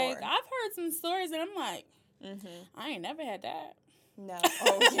because I've heard some stories and I'm like, I ain't never had that. No.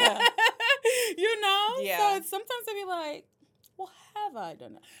 Oh yeah. Yeah. So sometimes I be like, well, have I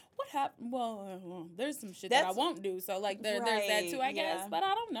done that? What happened? Well, there's some shit that I won't do. So like there's that too, I guess. But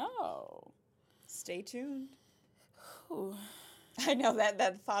I don't know. Stay tuned. Ooh. I know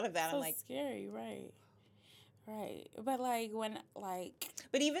that thought of that. So I'm like scary, right? Right. But like when like.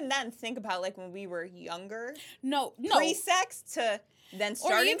 But even then, think about like when we were younger. No. Pre-sex to then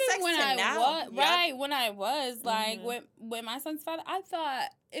starting or even sex when to I now. Was, right, when I was like when my son's father, I thought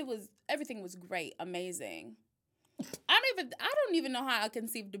everything was great, amazing. I don't even know how I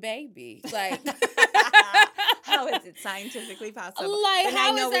conceived a baby. Like how is it scientifically possible? Like and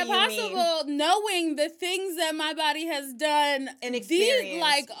how is that possible? Knowing the things that my body has done and experienced,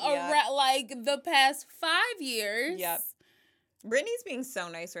 like the past 5 years. Yep. Brittany's being so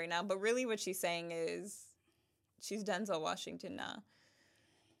nice right now, but really what she's saying is she's Denzel Washington now.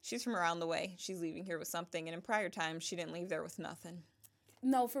 She's from around the way. She's leaving here with something, and in prior times she didn't leave there with nothing.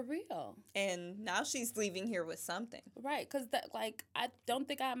 No, for real. And now she's leaving here with something. Right, because I don't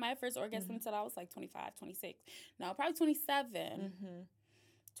think I had my first orgasm until I was like 25, 26. No, probably 27.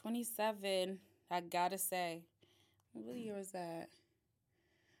 27, I gotta say. What year was that?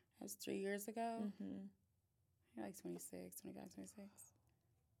 That was 3 years ago? Like 26, 25, 26.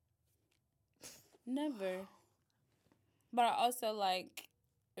 Never. But I also like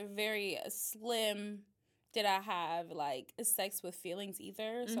very slim... Did I have, like, sex with feelings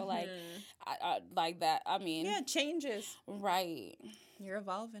either? So, like, I like that. I mean... Yeah, it changes. Right. You're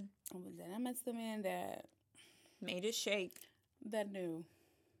evolving. But then I met the man that... Made it shake. That knew.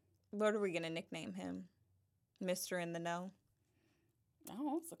 What are we going to nickname him? Mr. in the Know? I don't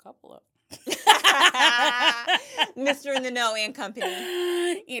know. It's a couple of... Mr. in the Know and company.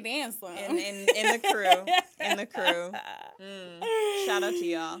 And Ansel. In the crew. In the crew. Shout out to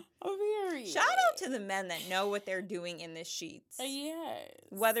y'all. Shout out to the men that know what they're doing in the sheets. Yes.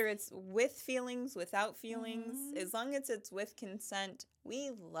 Whether it's with feelings, without feelings, as long as it's with consent,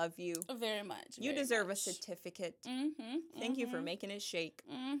 we love you. Very much. You deserve a certificate. Thank you for making it shake.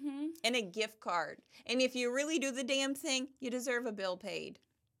 And a gift card. And if you really do the damn thing, you deserve a bill paid.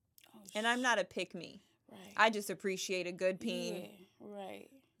 And I'm not a pick-me. Right. I just appreciate a good peen. Yeah, right.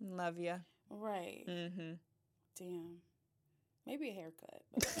 Love ya. Right. Damn. Maybe a haircut.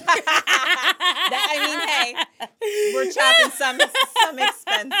 Hey, we're chopping some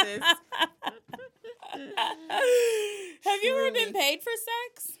expenses. Have you ever been paid for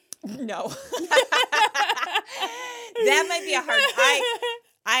sex? No. That might be a hard.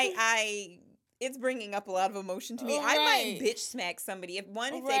 It's bringing up a lot of emotion to me. Right. I might bitch smack somebody if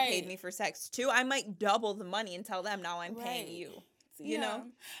they paid me for sex. 2, I might double the money and tell them, now I'm paying you. You know?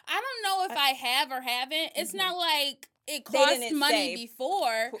 I don't know if I have or haven't. It's not like it cost money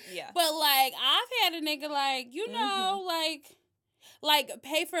before. Yeah. But like I've had a nigga like, you know, like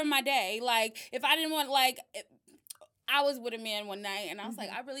pay for my day. Like if I didn't want I was with a man one night, and I was like,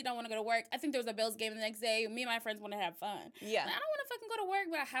 I really don't want to go to work. I think there was a Bills game the next day. Me and my friends want to have fun. Yeah. Like, I don't want to fucking go to work,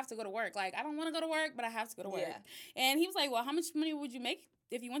 but I have to go to work. Like, I don't want to go to work, but I have to go to work. Yeah. And he was like, well, how much money would you make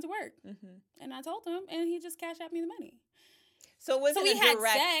if you went to work? And I told him, and he just cashed out me the money. So we had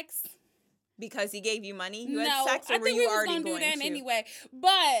sex. Because he gave you money? You had sex, or were you already going to? I think we was going to do that anyway.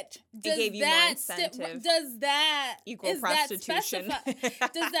 But it gave you more incentive. Does that equal prostitution?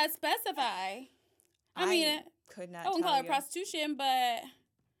 Does that specify? I mean, could not. I wouldn't call it prostitution, but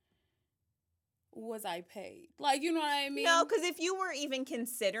was I paid? Like, you know what I mean? No, because if you were even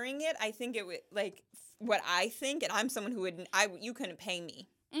considering it, I think it would, like, what I think, and I'm someone who you couldn't pay me.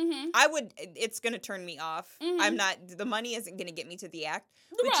 It's going to turn me off. The money isn't going to get me to the act.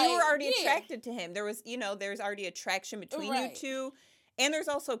 But you were already attracted to him. There was, there's already attraction between you two. And there's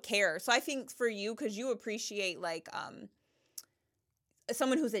also care. So I think for you, because you appreciate, like,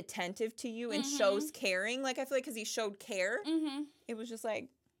 someone who's attentive to you and shows caring. Like, I feel like because he showed care, it was just like,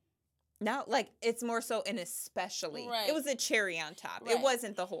 now, like, it's more so an especially. Right. It was a cherry on top. Right. It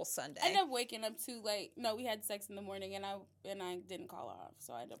wasn't the whole Sunday. I ended up waking up too late. No, we had sex in the morning, and I didn't call off,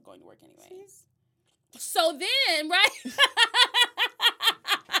 so I ended up going to work anyways. So then, right?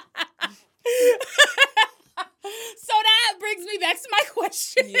 So that brings me back to my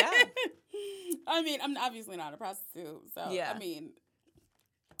question. Yeah. I mean, I'm obviously not a prostitute, so, yeah. I mean,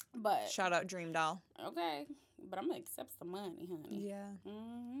 but. Shout out Dream Doll. Okay. But I'm going to accept some money, honey. Yeah.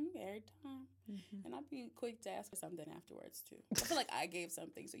 Every time. And I'll be quick to ask for something afterwards, too. I feel like I gave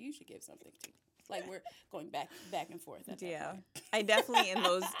something, so you should give something, too. Like, we're going back and forth. Yeah. I definitely,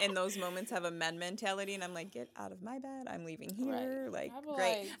 in those moments, have a men mentality, and I'm like, get out of my bed. I'm leaving here. Right. Like,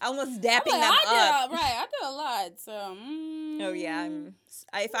 great. Almost dapping them up. I do a lot, so. Oh, yeah.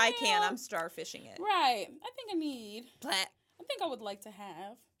 If I can, I'm starfishing it. Right. I think I need. Plat. I think I would like to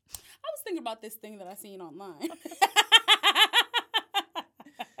have. I was thinking about this thing that I seen online.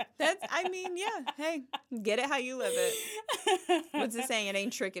 Yeah. Hey, get it how you live it. What's the saying? It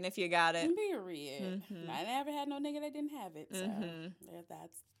ain't tricking if you got it. Period. I never had no nigga that didn't have it. So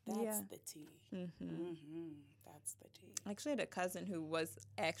that's the tea. That's the tea. I actually had a cousin who was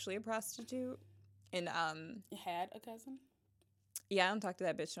actually a prostitute. And You had a cousin? Yeah, I don't talk to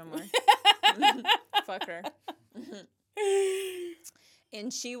that bitch no more. Fuck her.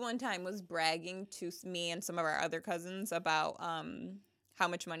 And she one time was bragging to me and some of our other cousins about how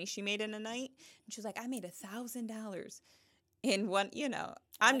much money she made in a night. And she was like, I made $1,000 in one,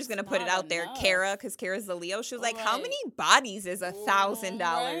 I'm just going to put it out there. Kara, because Kara's the Leo. She was like, how many bodies is $1,000?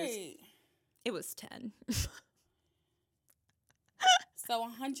 Right. It was 10. So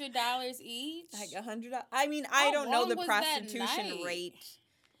 $100 each? Like $100. I mean, I don't know the prostitution rate.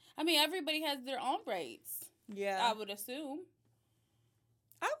 I mean, everybody has their own rates. Yeah. I would assume.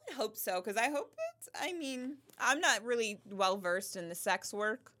 I would hope so, because I'm not really well-versed in the sex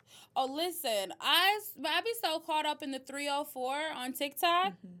work. Oh, listen, I be so caught up in the 304 on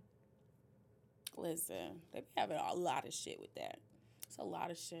TikTok. Listen, they be having a lot of shit with that. It's a lot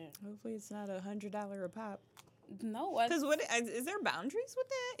of shit. Hopefully it's not $100 a pop. No. Because is there boundaries with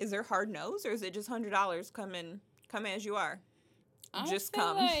that? Is there hard nose, or is it just $100 come as you are? I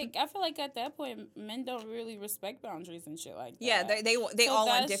feel like at that point, men don't really respect boundaries and shit like that. Yeah, they all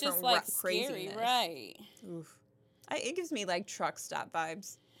want different craziness. Scary, right? Oof. It gives me like truck stop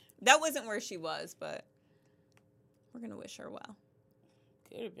vibes. That wasn't where she was, but we're gonna wish her well.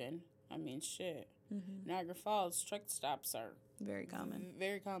 Could have been. I mean, shit. Niagara Falls truck stops are very common.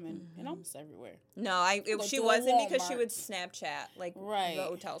 Very common, and almost everywhere. No, she wasn't, because she would Snapchat the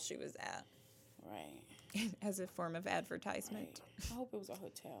hotel she was at. Right. As a form of advertisement. Right. I hope it was a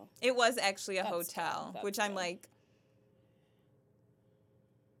hotel. It was actually a hotel, which I'm like,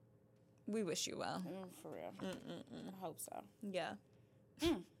 we wish you well. For real. I hope so. Yeah.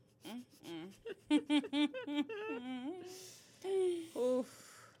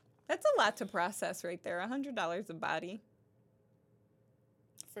 Oof. That's a lot to process right there. $100 a body.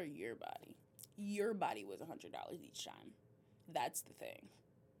 For your body. Your body was $100 each time. That's the thing.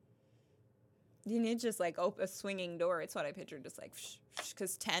 You need just like a swinging door. It's what I pictured, just like,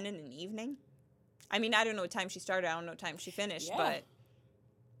 because 10 in an evening. I mean, I don't know what time she started. I don't know what time she finished, but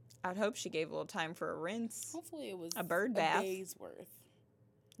I'd hope she gave a little time for a rinse. Hopefully it was a bird bath. A day's worth.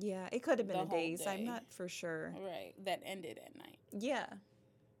 Yeah, it could have been The a whole day's. day. I'm not for sure. Right, that ended at night. Yeah.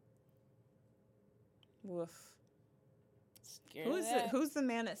 Woof. Who's the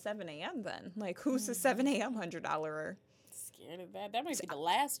man at 7 a.m. then? Like, who's the 7 a.m. $100-er? Scared of that. That might be the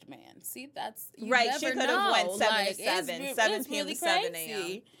last man. See, that's right. She could have went 7 like, to 7, it's 7 p.m. really to 7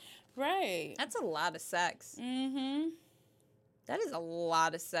 a.m. Right. That's a lot of sex. Mm-hmm. That is a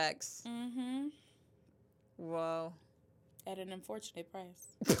lot of sex. Mm-hmm. Whoa. At an unfortunate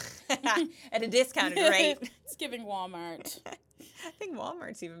price. At a discounted rate. It's giving Walmart. I think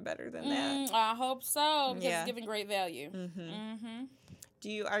Walmart's even better than that. I hope so, because it's giving great value. Mm-hmm.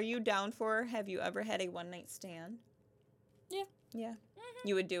 Mm-hmm. Are you down for, have you ever had a one-night stand? Yeah. Yeah. Mm-hmm.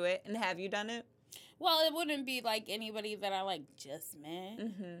 You would do it, and have you done it? Well, it wouldn't be like anybody that I like just met.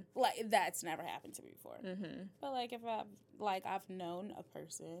 Mm-hmm. Like, that's never happened to me before. Mm-hmm. But like if I've known a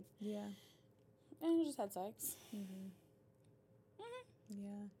person. Yeah. And we just had sex. Mm-hmm.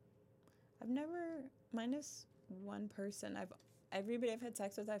 Yeah. I've never, minus one person, everybody I've had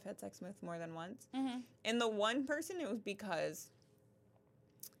sex with more than once. Mm-hmm. And the one person, it was because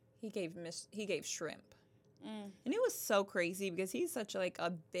he gave shrimp. Mm. And it was so crazy because he's such like a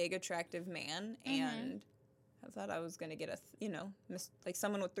big, attractive man. Mm-hmm. And I thought I was going to get like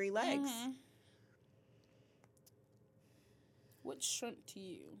someone with 3 legs. Mm-hmm. What's shrimp to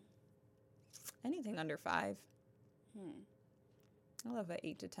you? Anything under 5. Hmm. I love an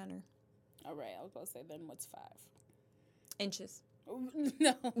 8 to 10er. All right, I was going to say, then what's 5? Inches.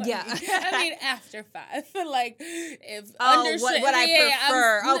 No. Yeah. I mean after 5. Like, if under what I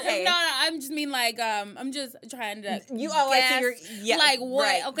prefer. Okay. No, I just mean like, I'm just trying to guess. I see your, yeah. Like, what?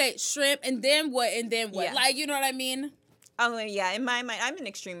 Right. Okay, shrimp, and then what? And then what? Yeah. Like, you know what I mean? Oh, yeah. In my mind, I'm an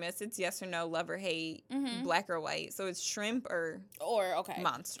extremist. It's yes or no, love or hate, Mm-hmm. black or white. So it's shrimp or okay.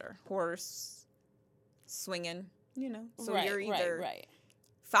 monster, horse, swinging, So right, you're either right.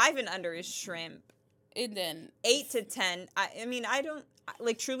 5 and under is shrimp. And then 8 to 10. I mean, I don't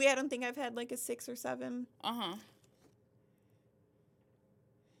like truly. I don't think I've had like a 6 or 7. I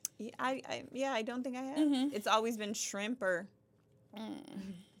don't think I have. Mm-hmm. It's always been shrimp or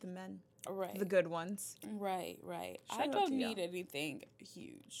the men, right, the good ones. Right. Shout I out don't to need y'all. anything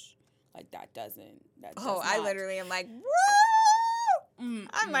huge. Like that doesn't. That I not. literally am like, woo!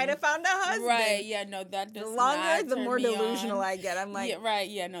 I might have found a husband. Right, yeah, no, that does the longer, not the turn more me delusional on. I get. I'm like, yeah, right,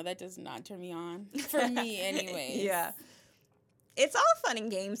 yeah, no, that does not turn me on. For me, anyway. Yeah. It's all fun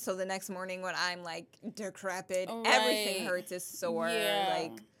and games till the next morning when I'm like decrepit. Right. Everything hurts, is sore. Yeah.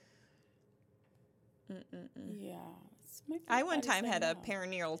 Like, Yeah. I one time had a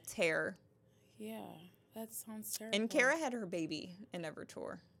perineal tear. Yeah, that sounds terrible. And Kara had her baby and never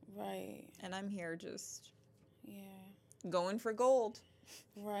tore. Right. And I'm here just going for gold.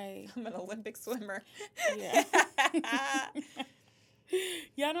 Right. I'm an Olympic swimmer. Yeah.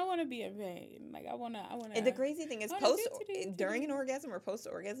 Yeah, I don't want to be in pain. Like I wanna. And the crazy thing is, during an orgasm or post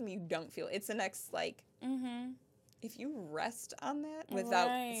orgasm, you don't feel. It's the next like. Mm-hmm. If you rest on that without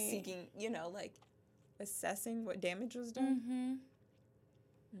seeking, like assessing what damage was done.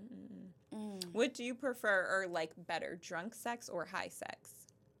 Mm-hmm. What do you prefer or like better, drunk sex or high sex?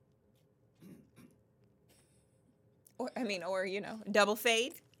 Or double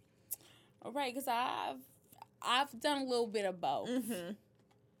fade? All right, because I've done a little bit of both. Mm-hmm.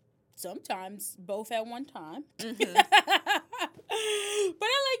 Sometimes both at one time. Mm-hmm. But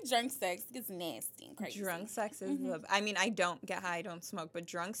I like drunk sex. It's nasty and crazy. Drunk sex is I mean, I don't get high, I don't smoke, but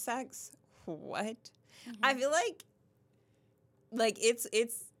drunk sex, what? Mm-hmm. I feel like it's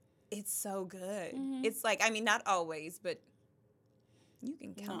so good. Mm-hmm. It's like, I mean, not always, but you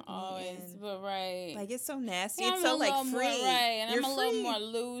can count Not always, in. but right. Like, it's so nasty. Yeah, it's so, like, free. More, right, and You're I'm a free. little more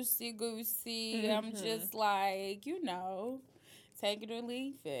loosey-goosey. Mm-hmm. I'm just like, take it or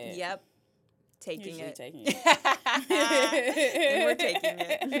leave it. Yep. Taking it. Taking it. And we're taking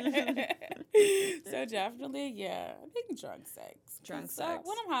it. So definitely, yeah. I think drunk sex. Drunk So sex.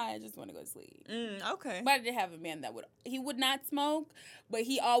 when I'm high, I just want to go to sleep. Okay. But I did have a man that he would not smoke, but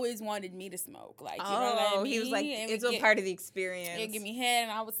he always wanted me to smoke. Like, you know what I mean? He was like, it's a part of the experience. He'd give me head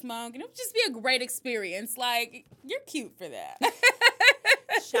and I would smoke. And it would just be a great experience. Like, you're cute for that.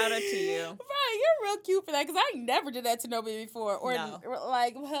 Shout out to you. Right, you're real cute for that because I never did that to nobody before. Or,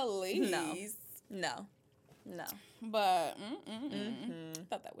 like, please. No. But, I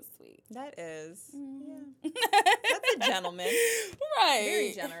thought that was sweet. That is. Mm-hmm. Yeah. That's a gentleman. Right.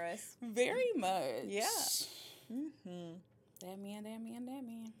 Very generous. Very much. Yeah. Mm-hmm. That man.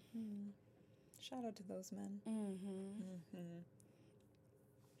 Shout out to those men.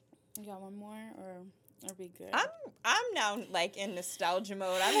 You got one more, or are we good? I'm now like in nostalgia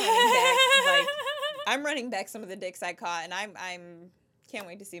mode. I'm running back some of the dicks I caught, and I'm can't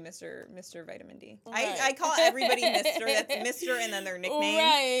wait to see Mr. Vitamin D. Right. I call everybody Mr. That's Mr. and then their nickname.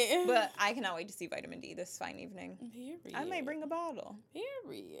 Right. But I cannot wait to see Vitamin D this fine evening. Period. I may bring a bottle.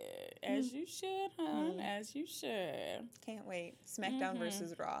 Period. As you should, hon. As you should. Can't wait. SmackDown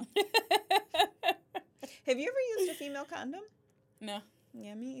versus Raw. Have you ever used a female condom? No.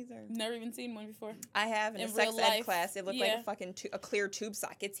 Yeah, me either. Never even seen one before. I have in a sex ed class. It looked like a fucking a clear tube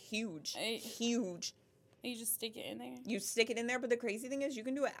sock. It's huge. Huge. You just stick it in there? You stick it in there, but the crazy thing is you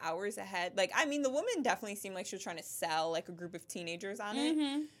can do it hours ahead. Like, I mean, the woman definitely seemed like she was trying to sell, like, a group of teenagers on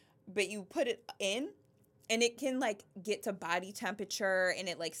it. But you put it in, and it can, like, get to body temperature, and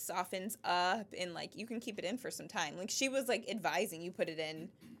it, like, softens up, and, like, you can keep it in for some time. Like, she was, like, advising you put it in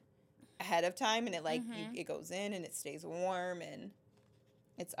ahead of time, and it, like, it goes in, and it stays warm, and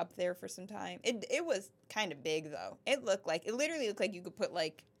it's up there for some time. It was kind of big, though. It literally looked like you could put,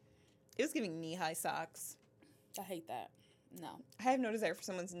 like, it was giving knee-high socks. I hate that. No. I have no desire for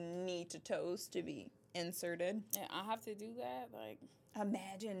someone's knee to toes to be inserted. Yeah, I have to do that. Like,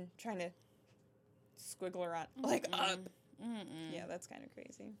 imagine trying to squiggle around, like, up. Yeah, that's kind of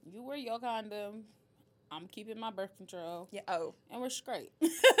crazy. You wear your condom. I'm keeping my birth control. Yeah. Oh. And we're straight.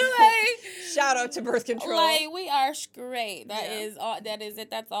 Shout out to birth control. Like, we are straight. That is all. That is it.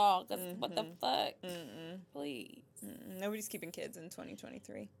 That's all. Because what the fuck? Please. Nobody's keeping kids in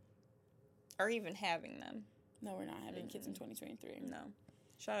 2023. Or even having them. No, we're not having kids in 2023. No.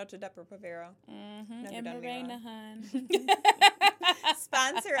 Shout out to Depo-Provera. And Marina, hun.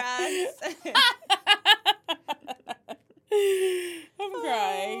 Sponsor us. I'm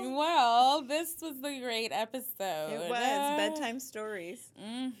crying. Well, this was a great episode. It was. Bedtime stories.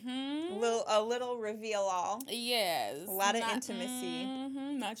 A little reveal all. Yes. A lot of intimacy.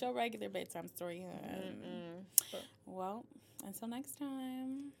 Not your regular bedtime story, hun. Well, until next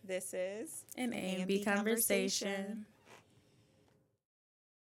time. This is an A&B conversation.